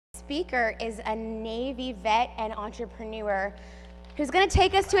speaker is a Navy vet and entrepreneur who's going to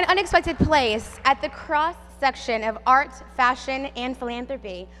take us to an unexpected place at the cross section of art, fashion, and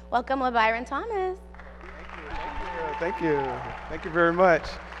philanthropy. Welcome, LaByron Thomas. Thank you. Thank you very much.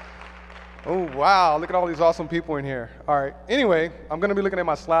 Oh, wow, look at all these awesome people in here. All right, anyway, I'm gonna be looking at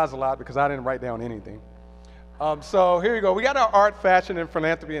my slides a lot because I didn't write down anything. So here you go. We got our art, fashion, and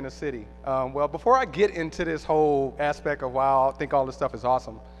philanthropy in the city. Well, before I get into this whole aspect of why I think all this stuff is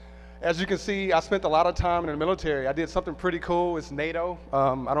awesome, as you can see, I spent a lot of time in the military. I did something pretty cool. It's NATO.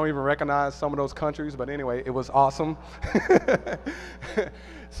 I don't even recognize some of those countries, but anyway, it was awesome.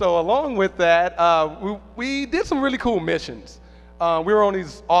 So along with that, we did some really cool missions. We were on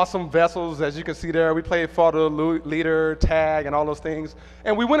these awesome vessels, as you can see there. We played for the leader, tag, and all those things.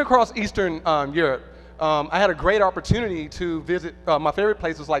 And we went across Eastern Europe. I had a great opportunity to visit my favorite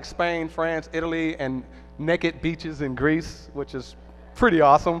places like Spain, France, Italy, and naked beaches in Greece, which is pretty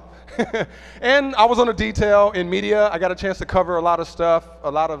awesome. And I was on a detail in media. I got a chance to cover a lot of stuff,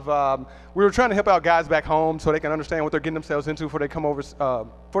 we were trying to help out guys back home so they can understand what they're getting themselves into before they come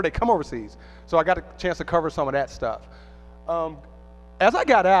overseas. So I got a chance to cover some of that stuff. As I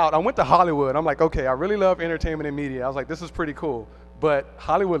got out, I went to Hollywood. I'm like, okay, I really love entertainment and media. I was like, this is pretty cool, but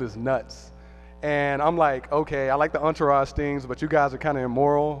Hollywood is nuts. And I'm like, okay, I like the entourage things, but you guys are kind of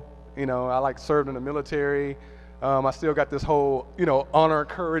immoral. You know, I like served in the military. I still got this whole, honor,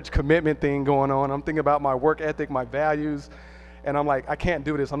 courage, commitment thing going on. I'm thinking about my work ethic, my values, and I'm like, I can't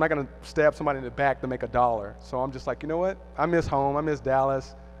do this. I'm not gonna stab somebody in the back to make $1. So I'm just like, you know what? I miss home, I miss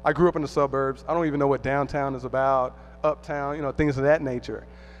Dallas. I grew up in the suburbs. I don't even know what downtown is about, uptown, things of that nature.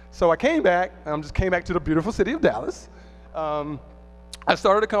 So I came back, came back to the beautiful city of Dallas. I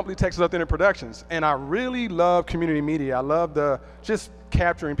started a company, Texas Authentic Productions, and I really love community media. I love just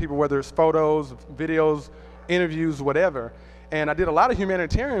capturing people, whether it's photos, videos, interviews, whatever. And I did a lot of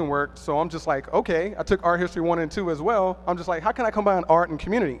humanitarian work, so I'm just like, okay, I took Art History 1 and 2 as well. I'm just like, how can I combine art and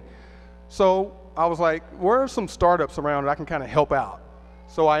community? So I was like, where are some startups around that I can kind of help out?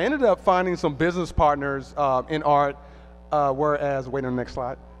 So I ended up finding some business partners in art, wait on the next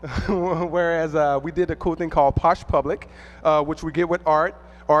slide. Whereas we did a cool thing called Posh Public, which we get with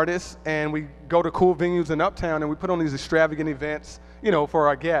artists, and we go to cool venues in Uptown, and we put on these extravagant events, for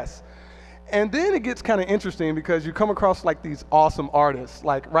our guests. And then it gets kind of interesting because you come across like these awesome artists.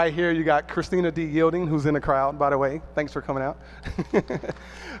 Like right here, you got Christina D. Yielding, who's in the crowd, by the way. Thanks for coming out.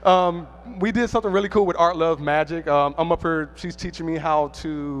 We did something really cool with Art Love Magic. I'm up here, she's teaching me how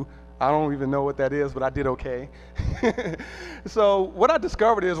to, I don't even know what that is, but I did okay. So what I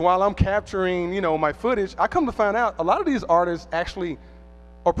discovered is while I'm capturing, my footage, I come to find out a lot of these artists actually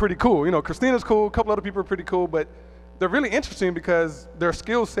are pretty cool. Christina's cool, a couple other people are pretty cool, but they're really interesting because their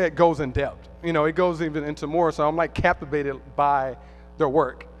skill set goes in depth. It goes even into more, so I'm like captivated by their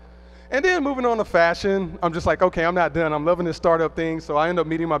work. And then moving on to fashion, I'm just like, okay, I'm not done. I'm loving this startup thing, so I end up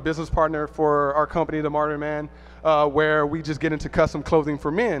meeting my business partner for our company, The Martyr Man, where we just get into custom clothing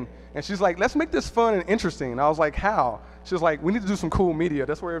for men. And she's like, let's make this fun and interesting. And I was like, how? She was like, we need to do some cool media.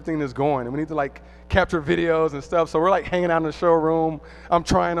 That's where everything is going. And we need to like capture videos and stuff. So we're like hanging out in the showroom. I'm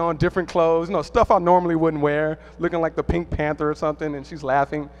trying on different clothes, stuff I normally wouldn't wear, looking like the Pink Panther or something, and she's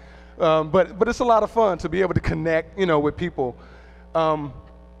laughing. But it's a lot of fun to be able to connect, with people.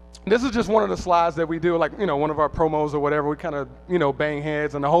 This is just one of the slides that we do, like, one of our promos or whatever. We kind of, bang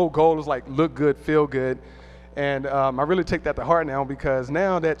heads, and the whole goal is like look good, feel good. And I really take that to heart now because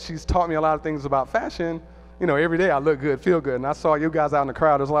now that she's taught me a lot of things about fashion, every day I look good, feel good. And I saw you guys out in the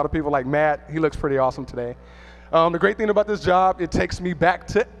crowd. There's a lot of people like Matt. He looks pretty awesome today. The great thing about this job, it takes me back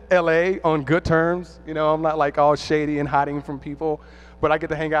to LA on good terms. I'm not like all shady and hiding from people, but I get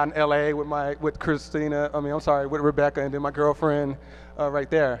to hang out in LA with Christina, with Rebecca, and then my girlfriend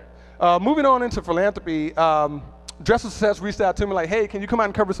right there. Moving on into philanthropy, Dress with Success reached out to me like, hey, can you come out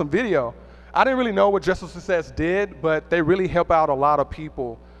and cover some video? I didn't really know what Dress with Success did, but they really help out a lot of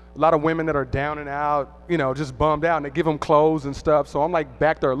people, a lot of women that are down and out, just bummed out, and they give them clothes and stuff. So I'm like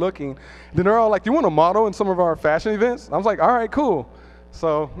back there looking. Then they're all like, you want to model in some of our fashion events? I was like, all right, cool.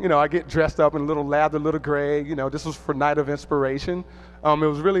 So, I get dressed up in a little lather, little gray. This was for Night of Inspiration. It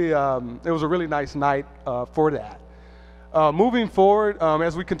was a really nice night for that. Moving forward,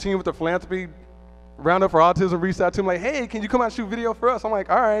 as we continue with the philanthropy, Roundup for Autism reached out to me like, hey, can you come out and shoot video for us? I'm like,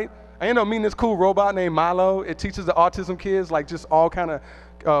 all right. I ended up meeting this cool robot named Milo. It teaches the autism kids like just all kind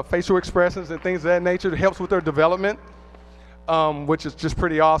of facial expressions and things of that nature. It helps with their development, which is just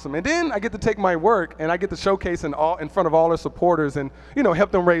pretty awesome. And then I get to take my work and I get to showcase in front of all their supporters and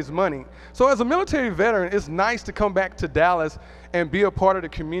help them raise money. So as a military veteran, it's nice to come back to Dallas and be a part of the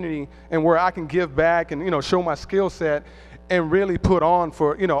community and where I can give back and show my skill set and really put on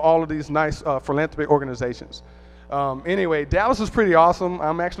for, all of these nice philanthropic organizations. Anyway, Dallas is pretty awesome.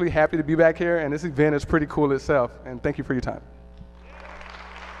 I'm actually happy to be back here, and this event is pretty cool itself. And thank you for your time.